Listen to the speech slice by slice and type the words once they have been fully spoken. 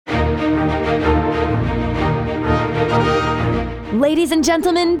Ladies and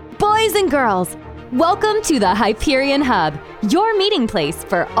gentlemen, boys and girls, welcome to the Hyperion Hub, your meeting place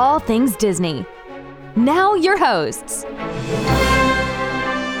for all things Disney. Now your hosts.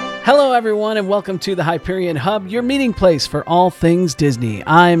 Hello everyone and welcome to the Hyperion Hub, your meeting place for all things Disney.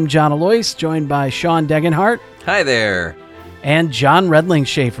 I'm John Alois, joined by Sean Degenhart. Hi there. And John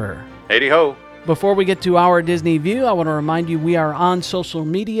Redling-Schaefer. Hey-de-ho. Before we get to our Disney View, I want to remind you we are on social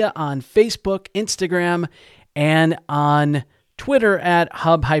media on Facebook, Instagram, and on Twitter at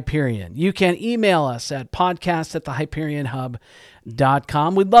Hub Hyperion. You can email us at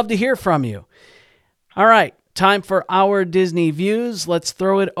podcast@thehyperionhub.com. We'd love to hear from you. All right, time for our Disney Views. Let's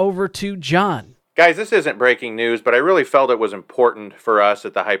throw it over to John. Guys, this isn't breaking news, but I really felt it was important for us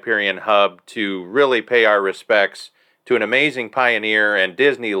at the Hyperion Hub to really pay our respects to an amazing pioneer and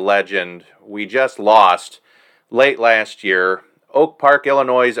Disney legend we just lost late last year, Oak Park,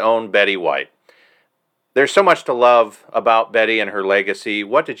 Illinois' own Betty White. There's so much to love about Betty and her legacy.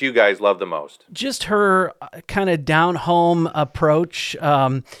 What did you guys love the most? Just her kind of down-home approach.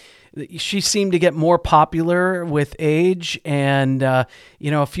 She seemed to get more popular with age. And, a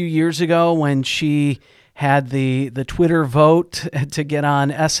few years ago when she had the Twitter vote to get on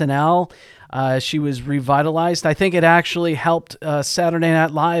SNL, she was revitalized. I think it actually helped Saturday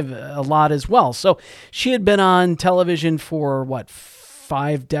Night Live a lot as well. So she had been on television for,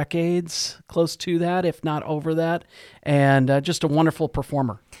 5 decades, close to that, if not over that, and just a wonderful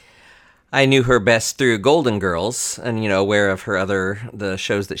performer. I knew her best through Golden Girls, and aware of the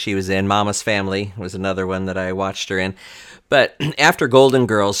shows that she was in. Mama's Family was another one that I watched her in. But after Golden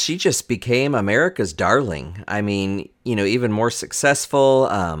Girls, she just became America's darling. I mean, even more successful.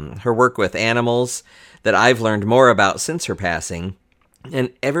 Her work with animals that I've learned more about since her passing, and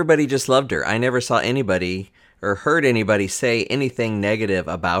everybody just loved her. I never saw anybody or heard anybody say anything negative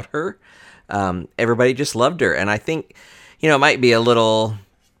about her. Everybody just loved her. And I think, it might be a little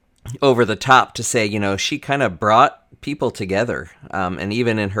over the top to say, she kind of brought people together. And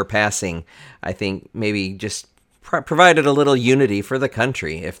even in her passing, I think maybe just provided a little unity for the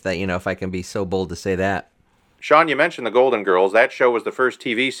country, if I can be so bold to say that. Sean, you mentioned the Golden Girls. That show was the first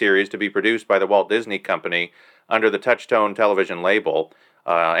TV series to be produced by the Walt Disney Company under the Touchstone Television label.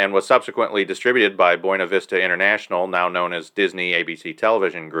 And was subsequently distributed by Buena Vista International, now known as Disney ABC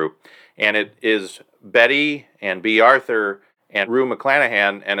Television Group. And it is Betty and B. Arthur and Rue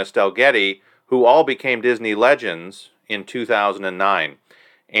McClanahan and Estelle Getty, who all became Disney legends in 2009.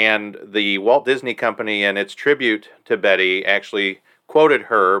 And the Walt Disney Company, in its tribute to Betty, actually quoted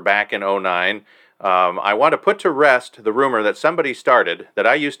her back in 2009. I want to put to rest the rumor that somebody started that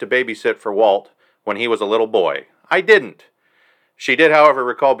I used to babysit for Walt when he was a little boy. I didn't. She did, however,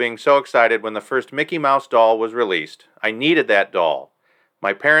 recall being so excited when the first Mickey Mouse doll was released. I needed that doll.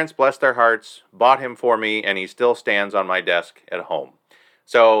 My parents, bless their hearts, bought him for me, and he still stands on my desk at home.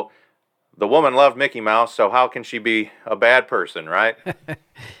 So the woman loved Mickey Mouse, so how can she be a bad person, right?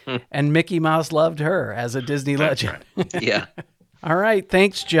 And Mickey Mouse loved her as a Disney legend. Right. Yeah. All right,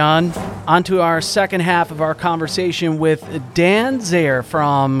 thanks, John. On to our second half of our conversation with Dan Zehr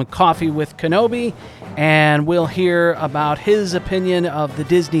from Coffee with Kenobi, and we'll hear about his opinion of the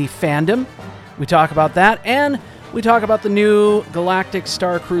Disney fandom. We talk about that, and we talk about the new Galactic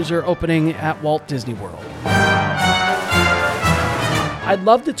Star Cruiser opening at Walt Disney World. I'd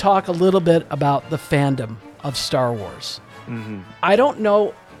love to talk a little bit about the fandom of Star Wars. Mm-hmm. I don't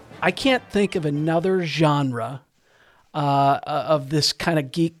know, I can't think of another genre of this kind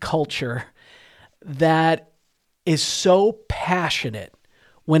of geek culture that is so passionate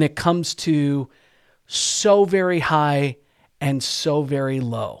when it comes to so very high and so very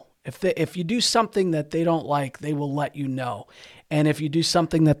low. If you do something that they don't like, they will let you know. And if you do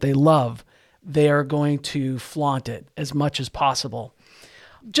something that they love, they are going to flaunt it as much as possible.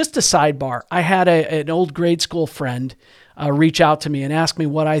 Just a sidebar, I had an old grade school friend reach out to me and ask me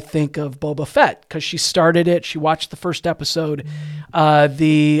what I think of Boba Fett, because she started it. She watched the first episode.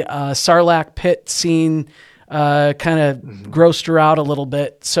 The Sarlacc pit scene kind of grossed her out a little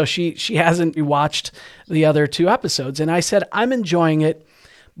bit, so she hasn't watched the other 2 episodes. And I said, I'm enjoying it,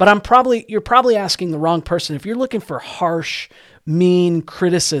 but you're probably asking the wrong person. If you're looking for harsh, mean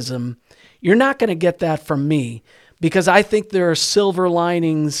criticism, you're not going to get that from me, because I think there are silver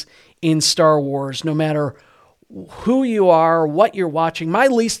linings in Star Wars, no matter who you are, what you're watching. My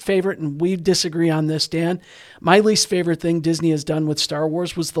least favorite, and we disagree on this, Dan, my least favorite thing Disney has done with Star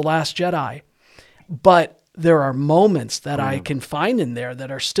Wars was The Last Jedi. But there are moments that I can find in there that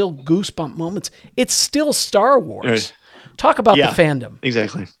are still goosebump moments. It's still Star Wars. Talk about the fandom.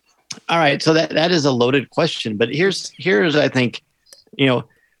 Exactly. All right. So that is a loaded question, but here's I think,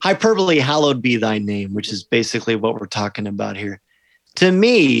 hyperbole, hallowed be thy name, which is basically what we're talking about here. To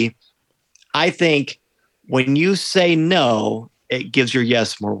me, I think when you say no, it gives your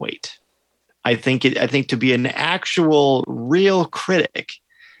yes more weight. I think to be an actual real critic,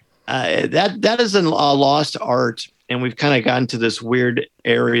 that is a lost art, and we've kind of gotten to this weird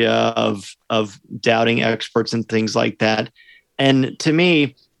area of doubting experts and things like that. And to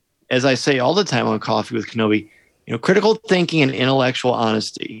me, as I say all the time on Coffee with Kenobi, critical thinking and intellectual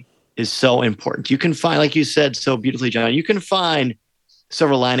honesty is so important. You can find, like you said so beautifully, John, you can find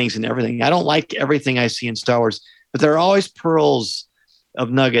silver linings in everything. I don't like everything I see in Star Wars, but there are always pearls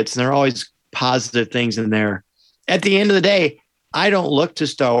of nuggets, and there are always positive things in there. At the end of the day, I don't look to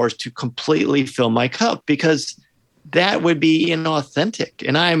Star Wars to completely fill my cup, because that would be inauthentic.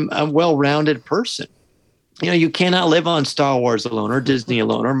 And I'm a well-rounded person. You cannot live on Star Wars alone, or Disney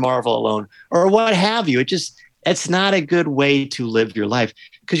alone, or Marvel alone, or what have you. It's not a good way to live your life,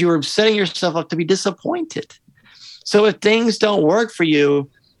 because you are setting yourself up to be disappointed. So if things don't work for you,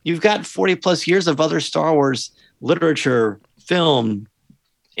 you've got 40 plus years of other Star Wars literature, film,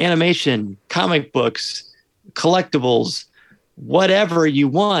 animation, comic books, collectibles, whatever you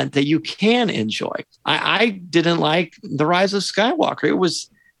want that you can enjoy. I didn't like The Rise of Skywalker.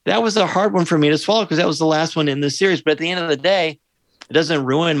 That was a hard one for me to swallow, because that was the last one in the series. But at the end of the day, it doesn't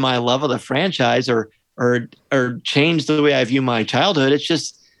ruin my love of the franchise or change the way I view my childhood. It's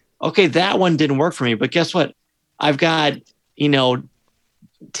just, okay, that one didn't work for me. But guess what? I've got,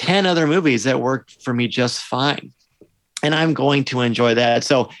 10 other movies that worked for me just fine. And I'm going to enjoy that.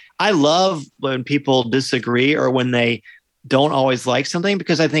 So I love when people disagree or when they don't always like something,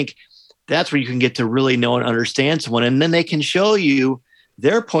 because I think that's where you can get to really know and understand someone. And then they can show you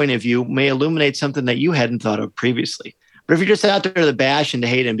their point of view, may illuminate something that you hadn't thought of previously. But if you're just out there to bash and to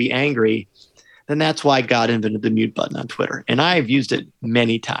hate and be angry, then that's why God invented the mute button on Twitter. And I've used it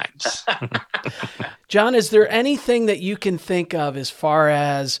many times. John, is there anything that you can think of as far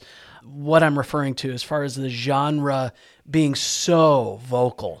as what I'm referring to, as far as the genre being so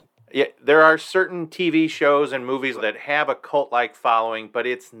vocal? Yeah, there are certain TV shows and movies that have a cult-like following, but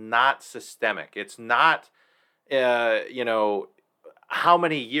it's not systemic. It's not, how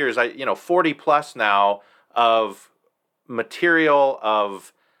many years, 40 plus now of material,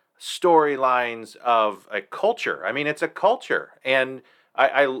 of storylines, of a culture. I mean, it's a culture. And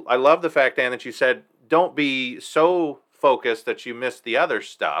I love the fact, Dan, that you said, don't be so focused that you miss the other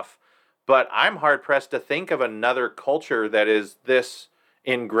stuff. But I'm hard-pressed to think of another culture that is this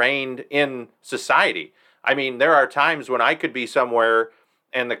ingrained in society. I mean, there are times when I could be somewhere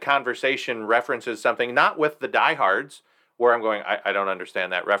and the conversation references something, not with the diehards, where I'm going, I don't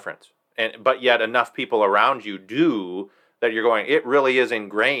understand that reference. But yet enough people around you do, that you're going, it really is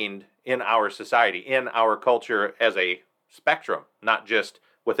ingrained in our society, in our culture as a spectrum, not just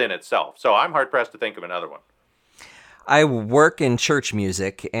within itself. So I'm hard-pressed to think of another one. I work in church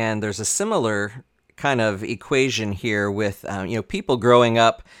music, and there's a similar kind of equation here with, people growing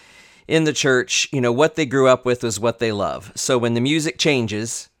up in the church. What they grew up with is what they love. So when the music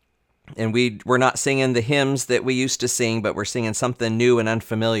changes, and we're not singing the hymns that we used to sing, but we're singing something new and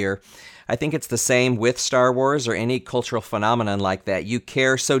unfamiliar, I think it's the same with Star Wars or any cultural phenomenon like that. You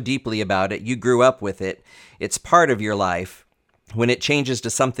care so deeply about it. You grew up with it. It's part of your life. When it changes to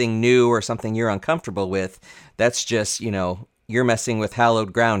something new or something you're uncomfortable with, that's just, you're messing with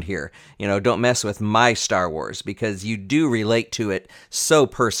hallowed ground here. Don't mess with my Star Wars, because you do relate to it so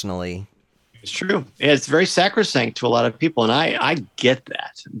personally. It's true. It's very sacrosanct to a lot of people. And I get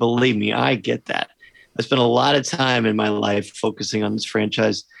that. Believe me, I get that. I spent a lot of time in my life focusing on this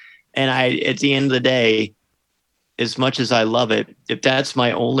franchise. And at the end of the day, as much as I love it, if that's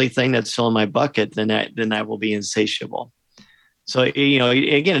my only thing that's filling my bucket, then I will be insatiable. So,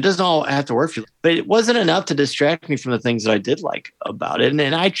 again, it doesn't all have to work for you, but it wasn't enough to distract me from the things that I did like about it.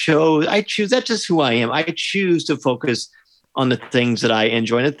 And I choose, that's just who I am. I choose to focus on the things that I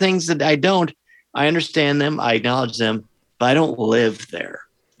enjoy. And the things that I don't, I understand them, I acknowledge them, but I don't live there.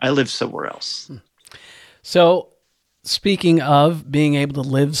 I live somewhere else. So speaking of being able to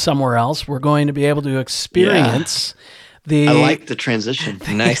live somewhere else, we're going to be able to experience I like the transition.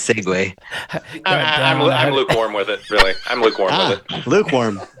 Nice segue. I'm lukewarm with it, really. I'm lukewarm with it.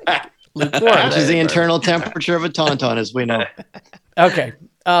 Lukewarm. Lukewarm. Which is the internal temperature of a tauntaun, as we know. Okay.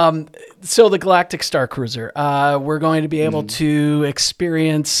 So the Galactic Star Cruiser, we're going to be able to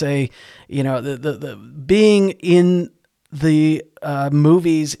experience the being in the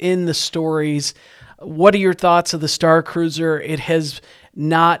movies, in the stories. What are your thoughts of the Star Cruiser? It has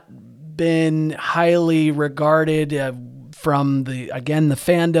not been highly regarded from the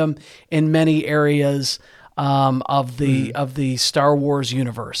fandom in many areas. of the Star Wars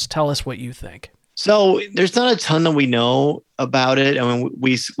universe. Tell us what you think. So there's not a ton that we know about it. I mean,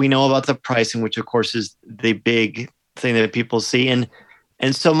 we know about the pricing, which of course is the big thing that people see.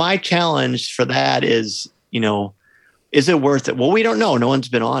 And so my challenge for that is, is it worth it? Well, we don't know. No one's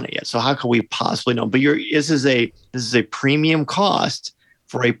been on it yet. So how can we possibly know? But this is a premium cost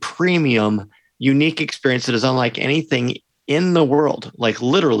for a premium, unique experience that is unlike anything in the world, like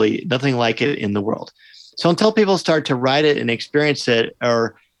literally nothing like it in the world. So until people start to ride it and experience it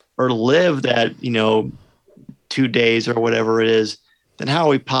or live that, 2 days or whatever it is, then how are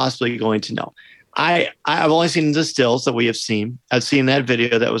we possibly going to know? I've only seen the stills that we have seen. I've seen that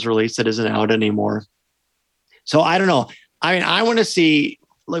video that was released that isn't out anymore. So I don't know. I mean, I want to see,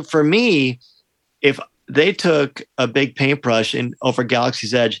 like, for me, if they took a big paintbrush over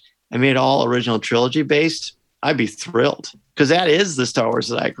Galaxy's Edge and made it all original trilogy based, I'd be thrilled, because that is the Star Wars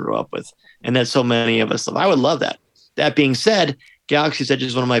that I grew up with and that so many of us love. I would love that. That being said, Galaxy's Edge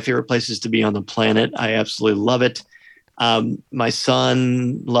is one of my favorite places to be on the planet. I absolutely love it. My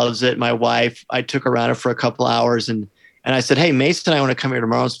son loves it. My wife, I took her around it for a couple hours and I said, hey, Mason, I want to come here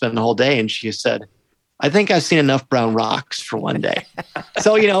tomorrow and spend the whole day. And she said, I think I've seen enough brown rocks for one day.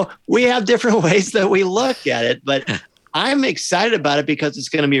 So, we have different ways that we look at it, but I'm excited about it because it's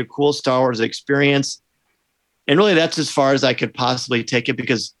going to be a cool Star Wars experience. And really, that's as far as I could possibly take it,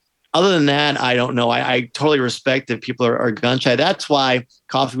 because other than that, I don't know. I totally respect that people are gun shy. That's why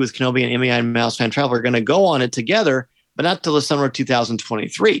Coffee with Kenobi and Emmy and Mouse Fan Travel are going to go on it together, but not till the summer of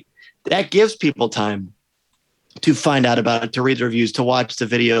 2023. That gives people time to find out about it, to read the reviews, to watch the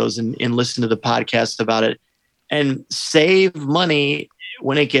videos and listen to the podcast about it, and save money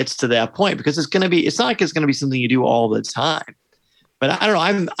when it gets to that point, because it's not like it's going to be something you do all the time. But I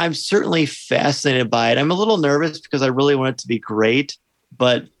don't know. I'm certainly fascinated by it. I'm a little nervous because I really want it to be great,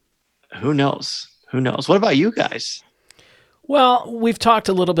 but who knows? Who knows? What about you guys? Well, we've talked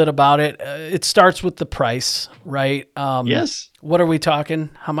a little bit about it. It starts with the price, right? Yes. What are we talking?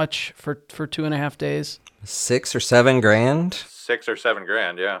 How much for 2.5 days? $6 or $7 grand. $6 or $7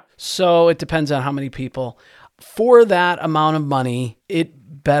 grand, yeah. So it depends on how many people. For that amount of money, it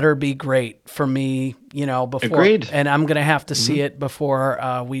better be great for me, before. Agreed. And I'm going to have to see it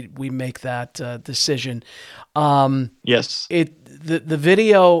before we make that decision. Yes. The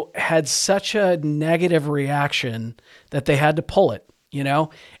video had such a negative reaction that they had to pull it,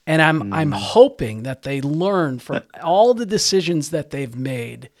 and I'm hoping that they learn from all the decisions that they've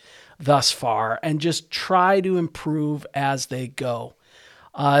made thus far and just try to improve as they go.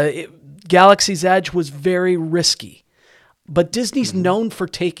 Galaxy's Edge was very risky, but Disney's known for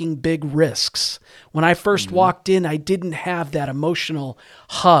taking big risks. When I first walked in, I didn't have that emotional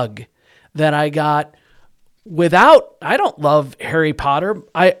hug that I got I don't love Harry Potter.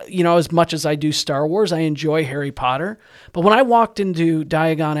 As much as I do Star Wars, I enjoy Harry Potter. But when I walked into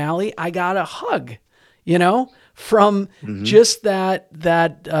Diagon Alley, I got a hug, from just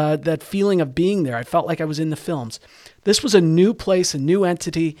that feeling of being there. I felt like I was in the films. This was a new place, a new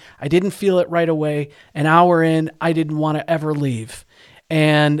entity. I didn't feel it right away. An hour in, I didn't want to ever leave.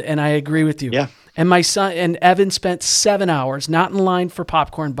 And I agree with you. Yeah. And my son and Evan spent 7 hours, not in line for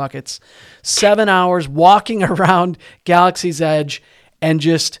popcorn buckets, 7 hours walking around Galaxy's Edge and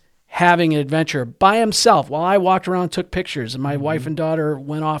just having an adventure by himself while I walked around and took pictures. And my wife and daughter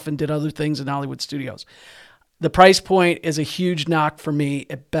went off and did other things in Hollywood studios. The price point is a huge knock for me.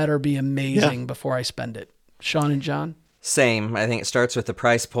 It better be amazing before I spend it. Sean and John? Same. I think it starts with the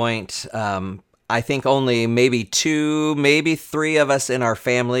price point. I think only maybe 2, maybe 3 of us in our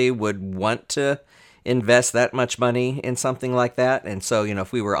family would want to invest that much money in something like that. And so,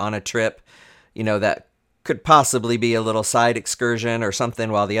 if we were on a trip, that could possibly be a little side excursion or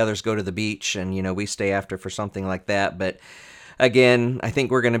something while the others go to the beach and, we stay after for something like that. But again, I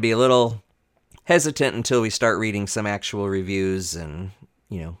think we're going to be a little hesitant until we start reading some actual reviews and,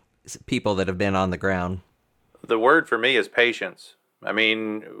 people that have been on the ground. The word for me is patience. I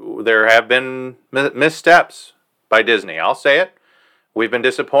mean, there have been missteps by Disney. I'll say it. We've been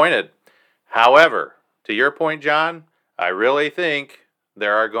disappointed. However, to your point, John, I really think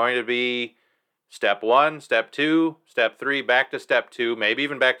there are going to be step 1, step 2, step 3, back to step 2, maybe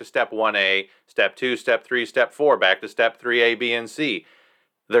even back to step 1A, step 2, step 3, step 4, back to step 3A, B, and C.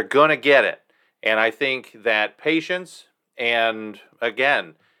 They're going to get it. And I think that patience and,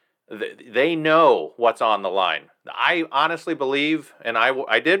 again, they know what's on the line. I honestly believe, and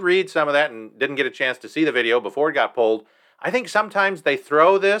I did read some of that and didn't get a chance to see the video before it got pulled. I think sometimes they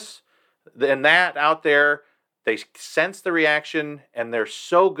throw this and that out there. They sense the reaction, and they're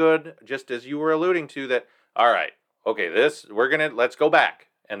so good, just as you were alluding to, that, all right, okay, let's go back.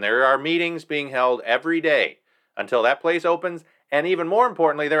 And there are meetings being held every day until that place opens. And even more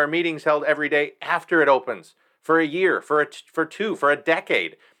importantly, there are meetings held every day after it opens for a year, for two, for a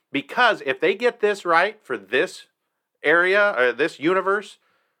decade. Because if they get this right for this area or this universe,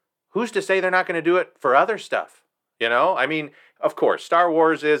 who's to say they're not going to do it for other stuff? You know, I mean, of course, Star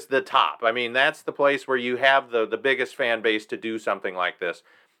Wars is the top. I mean, that's the place where you have the biggest fan base to do something like this.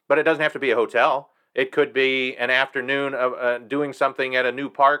 But it doesn't have to be a hotel. It could be an afternoon of doing something at a new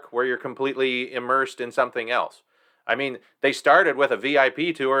park where you're completely immersed in something else. I mean, they started with a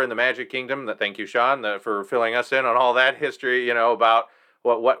VIP tour in the Magic Kingdom. Thank you, Sean, for filling us in on all that history, you know, about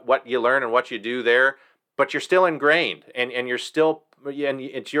what you learn and what you do there. But you're still ingrained, and you're still, and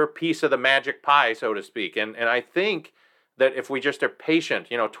it's your piece of the magic pie, so to speak. And I think that if we just are patient,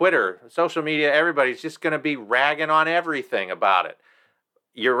 you know, Twitter, social media, everybody's just going to be ragging on everything about it.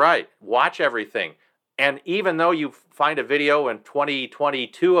 You're right. Watch everything. And even though you find a video in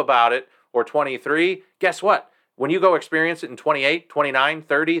 2022 about it or 23, guess what? When you go experience it in 28, 29,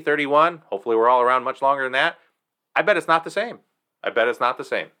 30, 31, hopefully we're all around much longer than that, I bet it's not the same.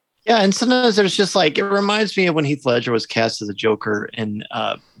 Yeah, and sometimes there's just like, it reminds me of when Heath Ledger was cast as the Joker in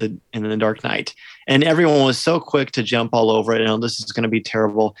The Dark Knight, and everyone was so quick to jump all over it. This is going to be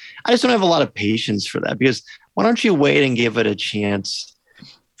terrible. I just don't have a lot of patience for that, because why don't you wait and give it a chance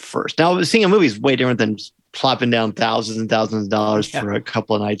first? Now, seeing a movie is way different than plopping down thousands and thousands of dollars for a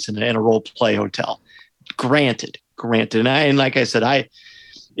couple of nights in a role play hotel. Granted. And like I said,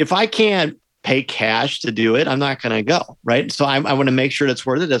 if I can't pay cash to do it, I'm not going to go, right? So I want to make sure it's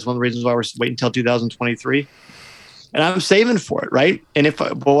worth it. That's one of the reasons why we're waiting until 2023. And I'm saving for it, right? And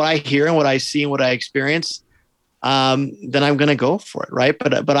but what I hear and what I see and what I experience, then I'm going to go for it, right?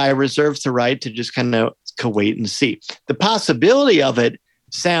 But I reserve the right to just kind of wait and see. The possibility of it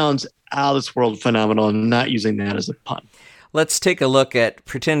sounds out of this world phenomenal. I'm not using that as a pun. Let's take a look at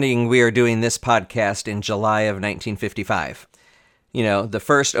pretending we are doing this podcast in July of 1955. You know, the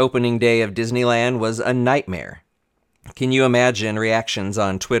first opening day of Disneyland was a nightmare. Can you imagine reactions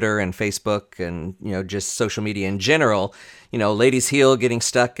on Twitter and Facebook and, you know, just social media in general? You know, ladies' heel getting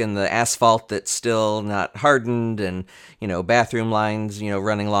stuck in the asphalt that's still not hardened, and, you know, bathroom lines, you know,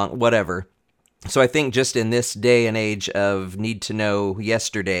 running long, whatever. So I think just in this day and age of need to know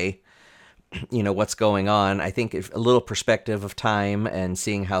yesterday, you know, what's going on, I think a little perspective of time and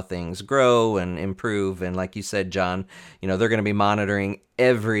seeing how things grow and improve. And like you said, John, you know, they're going to be monitoring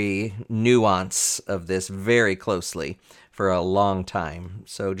every nuance of this very closely for a long time.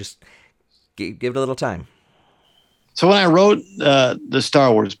 So just give it a little time. So when I wrote the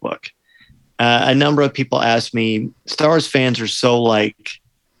Star Wars book, a number of people asked me, Star Wars fans are so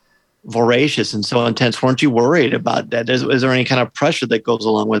voracious and so intense. Weren't you worried about that? Is there any kind of pressure that goes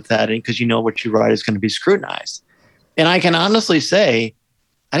along with that? And because you know what you write is going to be scrutinized. And I can honestly say,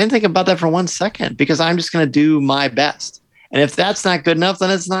 I didn't think about that for 1 second, because I'm just going to do my best. And if that's not good enough,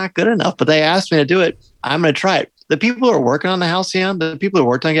 then it's not good enough. But they asked me to do it. I'm going to try it. The people who are working on the Halcyon, the people who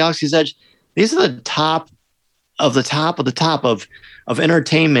worked on Galaxy's Edge, these are the top of the top of the top of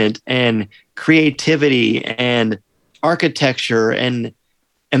entertainment and creativity and architecture and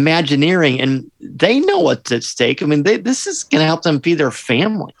Imagineering, and they know what's at stake. I mean, this is going to help them feed their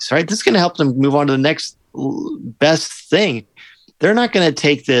families, right? This is going to help them move on to the next best thing. They're not going to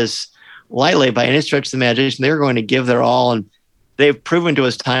take this lightly by any stretch of the imagination. They're going to give their all, and they've proven to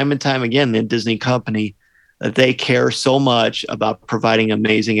us time and time again, the Disney company, that they care so much about providing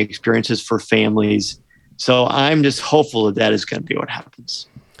amazing experiences for families. So I'm just hopeful that is going to be what happens.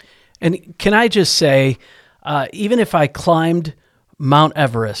 And can I just say, even if I climbed Mount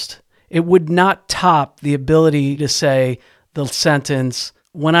Everest, it would not top the ability to say the sentence,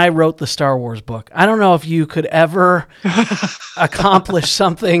 when I wrote the Star Wars book. I don't know if you could ever accomplish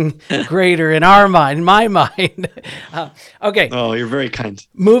something greater in my mind. Okay. Oh, you're very kind.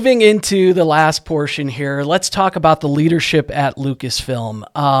 Moving into the last portion here, let's talk about the leadership at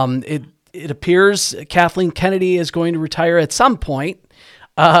Lucasfilm. It appears Kathleen Kennedy is going to retire at some point.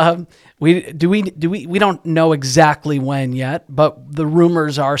 We don't know exactly when yet, but the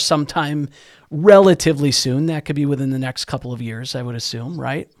rumors are sometime relatively soon. That could be within the next couple of years, I would assume,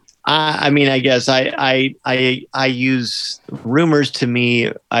 right? I mean, I guess I use rumors. To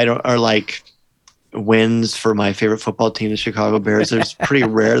me, are like wins for my favorite football team, the Chicago Bears. It's pretty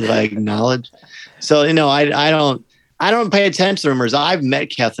rare that I acknowledge. So, you know, I don't pay attention to rumors. I've met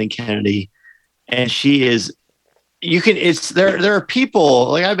Kathleen Kennedy, and she is. There are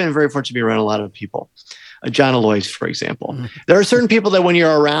people, like I've been very fortunate to be around a lot of people. John Alois, for example. Mm-hmm. There are certain people that when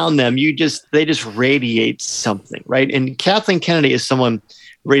you're around them, they just radiate something, right? And Kathleen Kennedy is someone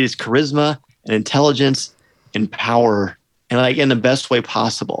who radiates charisma and intelligence and power and like in the best way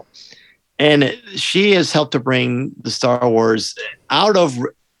possible. And she has helped to bring the Star Wars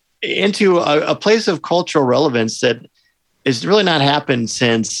into a place of cultural relevance that has really not happened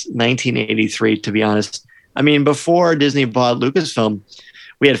since 1983, to be honest. I mean, before Disney bought Lucasfilm,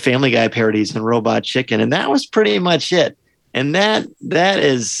 we had Family Guy parodies and Robot Chicken, and that was pretty much it. And that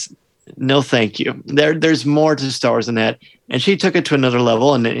is no thank you. There's more to Star Wars than that. And she took it to another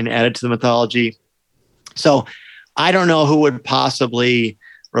level and added to the mythology. So I don't know who would possibly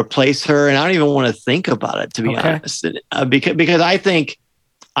replace her, and I don't even want to think about it, to be honest. Because I think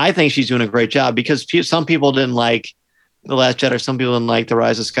she's doing a great job. Because some people didn't like The Last Jedi, some people didn't like The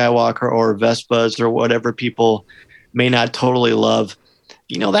Rise of Skywalker or Vespas or whatever people may not totally love.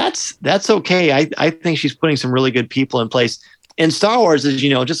 You know, that's okay. I think she's putting some really good people in place. And Star Wars, is, you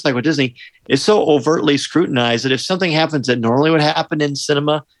know, just like with Disney, is so overtly scrutinized that if something happens that normally would happen in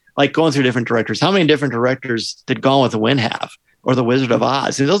cinema, like going through different directors, how many different directors did Gone with the Wind have, or The Wizard of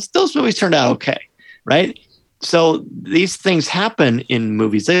Oz? And those movies turned out okay, right? So these things happen in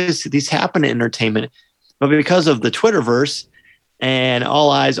movies. These happen in entertainment. But because of the Twitterverse and all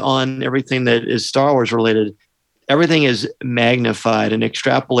eyes on everything that is Star Wars related, everything is magnified and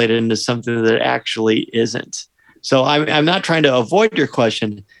extrapolated into something that actually isn't. So I'm not trying to avoid your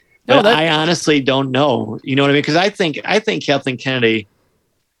question, but I honestly don't know. You know what I mean? Because I think Kathleen Kennedy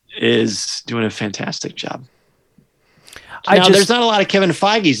is doing a fantastic job. There's not a lot of Kevin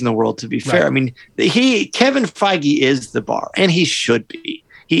Feige's in the world, to be fair. Right. I mean, Kevin Feige is the bar, and he should be.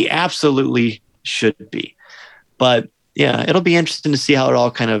 He absolutely should be. But yeah, it'll be interesting to see how it all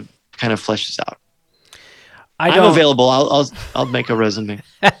kind of fleshes out. I'm available. I'll make a resume.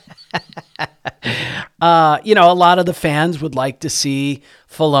 You know, a lot of the fans would like to see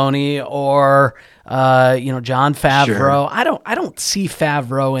Filoni or Jon Favreau. Sure. I don't see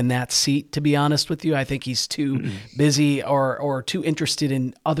Favreau in that seat, to be honest with you. I think he's too busy or too interested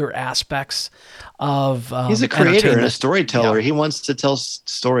in other aspects of he's a creator and a storyteller. Yeah. He wants to tell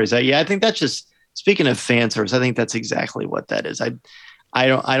stories. I think that's just, speaking of fan service, I think that's exactly what that is. I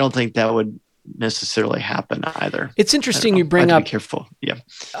don't think that would necessarily happen either. It's interesting you bring up, be careful. Yeah.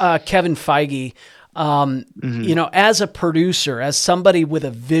 Kevin Feige, you know, as a producer, as somebody with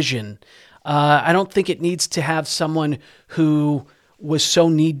a vision, I don't think it needs to have someone who was so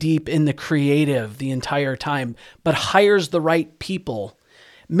knee deep in the creative the entire time, but hires the right people,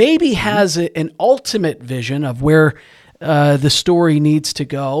 maybe has an ultimate vision of where the story needs to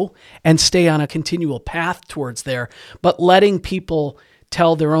go and stay on a continual path towards there, but letting people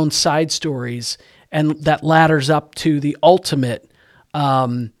tell their own side stories, and that ladders up to the ultimate,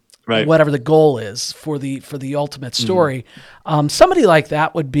 whatever the goal is for the ultimate story. Somebody like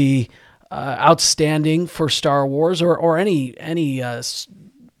that would be outstanding for Star Wars or any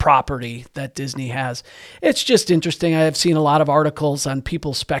property that Disney has. It's just interesting. I have seen a lot of articles on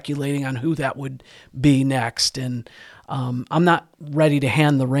people speculating on who that would be next, and I'm not ready to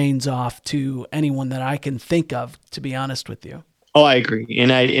hand the reins off to anyone that I can think of, to be honest with you. Oh, I agree.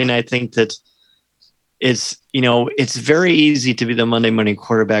 And I think that it's very easy to be the Monday morning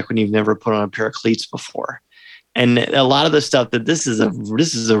quarterback when you've never put on a pair of cleats before. And a lot of the stuff that this is a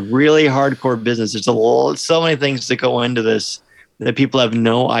really hardcore business. There's so many things that go into this that people have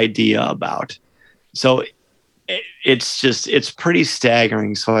no idea about. So it's pretty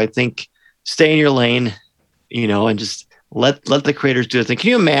staggering. So I think stay in your lane, and just let the creators do the thing. Can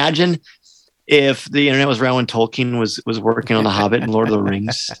you imagine if the internet was around when Tolkien was working on The Hobbit and Lord of the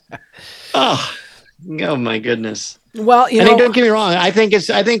Rings? Oh my goodness. Well, don't get me wrong. I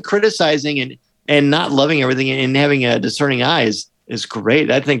think criticizing and not loving everything and having a discerning eye is great.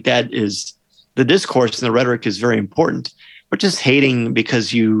 I think that is the discourse and the rhetoric is very important. But just hating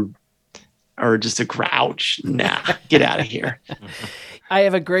because you are just a grouch, nah, get out of here. I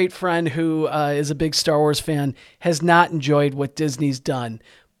have a great friend who is a big Star Wars fan, has not enjoyed what Disney's done,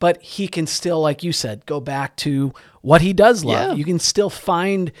 but he can still, like you said, go back to what he does love. Yeah. You can still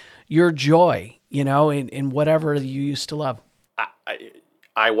find your joy, in whatever you used to love.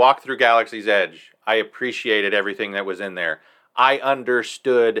 I walked through Galaxy's Edge. I appreciated everything that was in there. I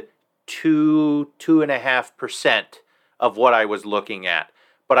understood 2.5% of what I was looking at.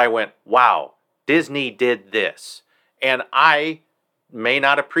 But I went, wow, Disney did this. And I may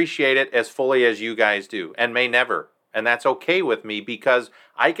not appreciate it as fully as you guys do, and may never. And that's okay with me, because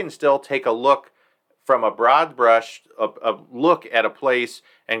I can still take a look from a broad brush, a look at a place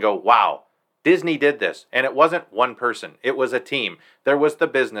and go, wow, Disney did this. And it wasn't one person. It was a team. There was the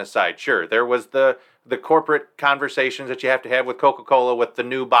business side. Sure. There was the corporate conversations that you have to have with Coca-Cola with the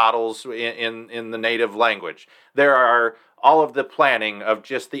new bottles in the native language. There are all of the planning of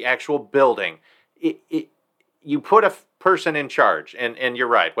just the actual building. you put a person in charge, and you're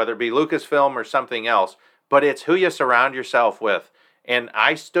right, whether it be Lucasfilm or something else, but it's who you surround yourself with. And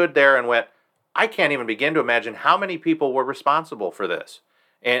I stood there and went, I can't even begin to imagine how many people were responsible for this.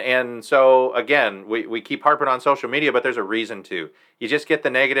 And so, again, we keep harping on social media, but there's a reason to. You just get the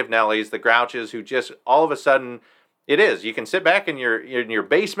negative Nellies, the grouches, who just all of a sudden, you can sit back in your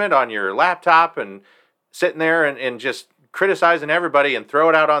basement on your laptop and sitting there and just criticizing everybody and throw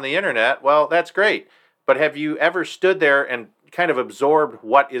it out on the internet. Well, that's great. But have you ever stood there and kind of absorbed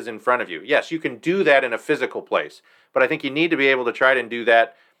what is in front of you? Yes, you can do that in a physical place, but I think you need to be able to try to do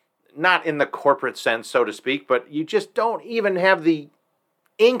that, not in the corporate sense, so to speak, but you just don't even have the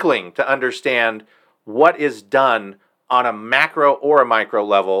inkling to understand what is done on a macro or a micro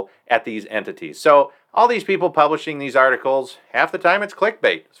level at these entities. So all these people publishing these articles, half the time it's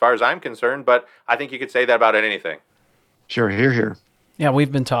clickbait, as far as I'm concerned, but I think you could say that about anything. Sure, here. Yeah,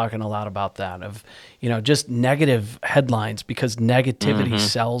 we've been talking a lot about that, of, just negative headlines, because negativity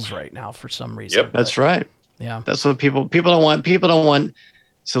sells right now for some reason. Yep, that's right. Yeah, that's what people don't want. People don't want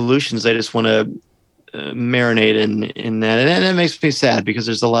solutions. They just want to marinate in that, and it makes me sad, because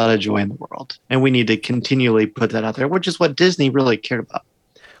there's a lot of joy in the world, and we need to continually put that out there, which is what Disney really cared about.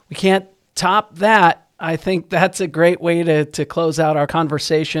 We can't top that. I think that's a great way to close out our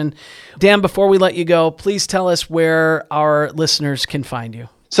conversation. Dan, before we let you go, please tell us where our listeners can find you.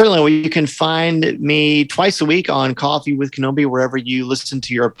 Certainly. Well, you can find me twice a week on Coffee with Kenobi, wherever you listen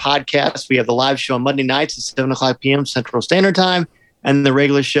to your podcast. We have the live show on Monday nights at 7 o'clock p.m. Central Standard Time, and the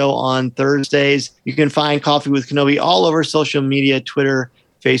regular show on Thursdays. You can find Coffee with Kenobi all over social media, Twitter,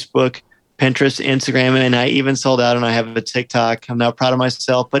 Facebook, Pinterest, Instagram, and I even sold out and I have a TikTok. I'm not proud of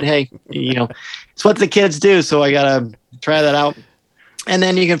myself, but hey, it's what the kids do, so I got to try that out. And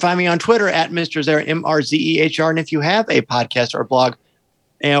then you can find me on Twitter at Mr. Zehr, MRZEHR. And if you have a podcast or a blog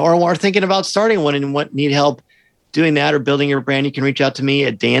or are thinking about starting one and need help doing that or building your brand, you can reach out to me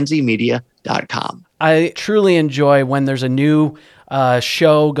at danzymedia.com. I truly enjoy when there's a new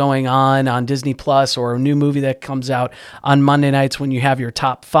show going on Disney Plus, or a new movie that comes out on Monday nights, when you have your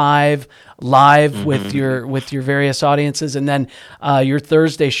top 5 live with your various audiences, and then your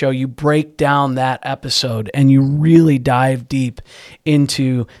Thursday show, you break down that episode and you really dive deep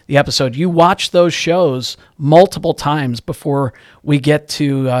into the episode. You watch those shows multiple times before we get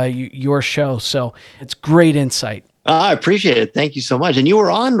to your show, so it's great insight. I appreciate it. Thank you so much. And you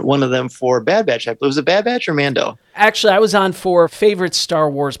were on one of them for Bad Batch. Was it Bad Batch or Mando? Actually, I was on for Favorite Star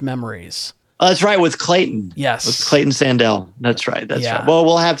Wars Memories. Oh, that's right, with Clayton. Yes. With Clayton Sandell. That's right. That's right. Well,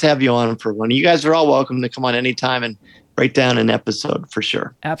 we'll have to have you on for one. You guys are all welcome to come on anytime and break down an episode for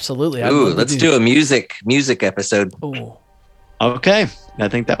sure. Absolutely. Ooh, let's do a music episode. Ooh. Okay. I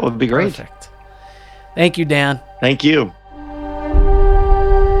think that would be great. Perfect. Thank you, Dan. Thank you.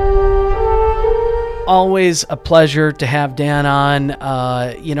 Always a pleasure to have Dan on.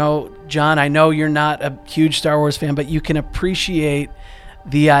 John, I know you're not a huge Star Wars fan, but you can appreciate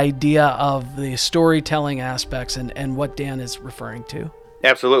the idea of the storytelling aspects and what Dan is referring to.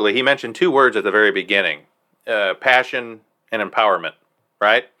 Absolutely. He mentioned 2 words at the very beginning, passion and empowerment,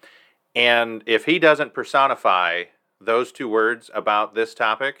 right? And if he doesn't personify those 2 words about this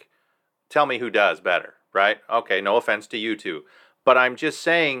topic, tell me who does better, right? Okay, no offense to you two, but I'm just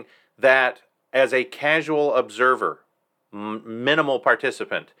saying that as a casual observer, minimal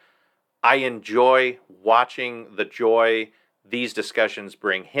participant, I enjoy watching the joy these discussions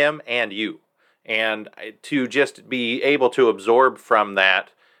bring him and you. And to just be able to absorb from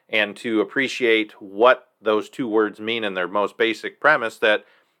that and to appreciate what those 2 words mean in their most basic premise, that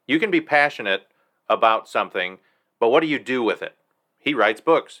you can be passionate about something, but what do you do with it? He writes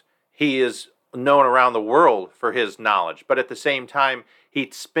books. He is known around the world for his knowledge, but at the same time, he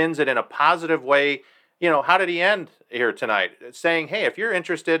spins it in a positive way. How did he end here tonight? Saying, hey, if you're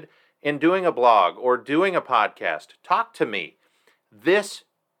interested in doing a blog or doing a podcast, talk to me. This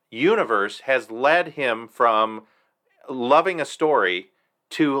universe has led him from loving a story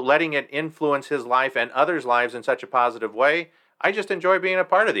to letting it influence his life and others' lives in such a positive way. I just enjoy being a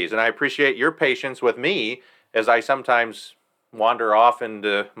part of these, and I appreciate your patience with me as I sometimes wander off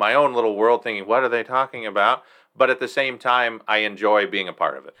into my own little world thinking, what are they talking about? But at the same time, I enjoy being a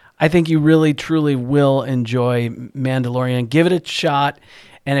part of it. I think you really, truly will enjoy Mandalorian. Give it a shot.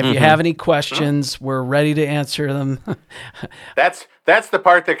 And if you have any questions, we're ready to answer them. That's the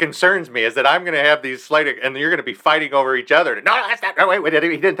part that concerns me, is that I'm going to have these and you're going to be fighting over each other. No, that's not. No, wait, he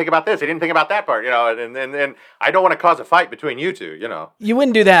didn't think about this. He didn't think about that part. And I don't want to cause a fight between you two. You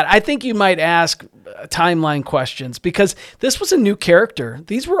wouldn't do that. I think you might ask timeline questions, because this was a new character.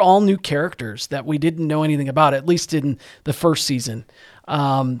 These were all new characters that we didn't know anything about, at least in the first season.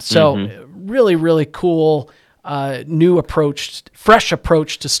 Really, really cool. fresh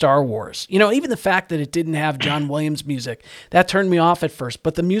approach to Star Wars. Even the fact that it didn't have John Williams music, that turned me off at first,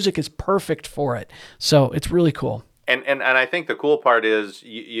 but the music is perfect for it. So it's really cool. And I think the cool part is,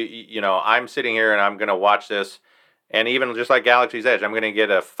 I'm sitting here and I'm going to watch this, and even just like Galaxy's Edge, I'm going to get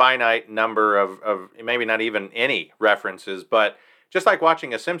a finite number of maybe not even any references, but just like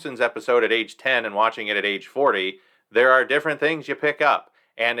watching a Simpsons episode at age 10 and watching it at age 40, there are different things you pick up.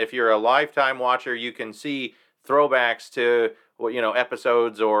 And if you're a lifetime watcher, you can see throwbacks to,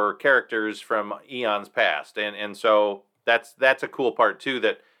 episodes or characters from eons past. And so that's a cool part too,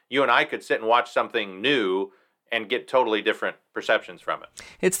 that you and I could sit and watch something new and get totally different perceptions from it.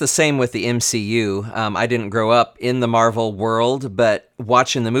 It's the same with the MCU. I didn't grow up in the Marvel world, but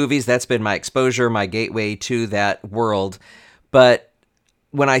watching the movies, that's been my exposure, my gateway to that world. But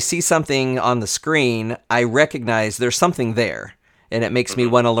when I see something on the screen, I recognize there's something there, and it makes me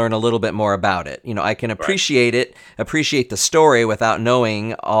want to learn a little bit more about it. I can appreciate it, appreciate the story without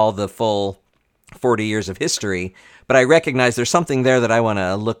knowing all the full 40 years of history, but I recognize there's something there that I want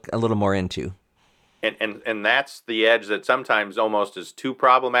to look a little more into. And that's the edge that sometimes almost is too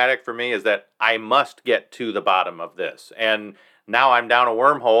problematic for me, is that I must get to the bottom of this. And now I'm down a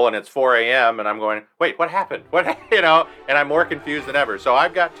wormhole and it's 4 a.m. and I'm going, wait, what happened? And I'm more confused than ever. So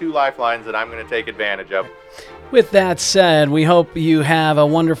I've got 2 lifelines that I'm going to take advantage of. With that said, we hope you have a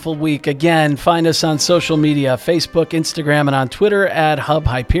wonderful week. Again, find us on social media, Facebook, Instagram, and on Twitter at Hub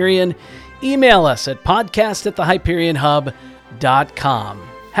Hyperion. Email us at podcast@thehyperionhub.com.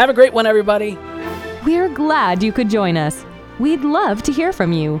 Have a great one, everybody. We're glad you could join us. We'd love to hear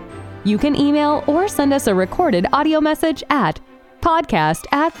from you. You can email or send us a recorded audio message at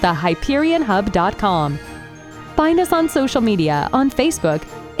podcast@thehyperionhub.com. Find us on social media on Facebook,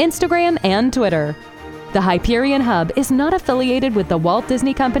 Instagram, and Twitter. The Hyperion Hub is not affiliated with the Walt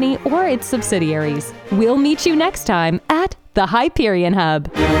Disney Company or its subsidiaries. We'll meet you next time at the Hyperion Hub.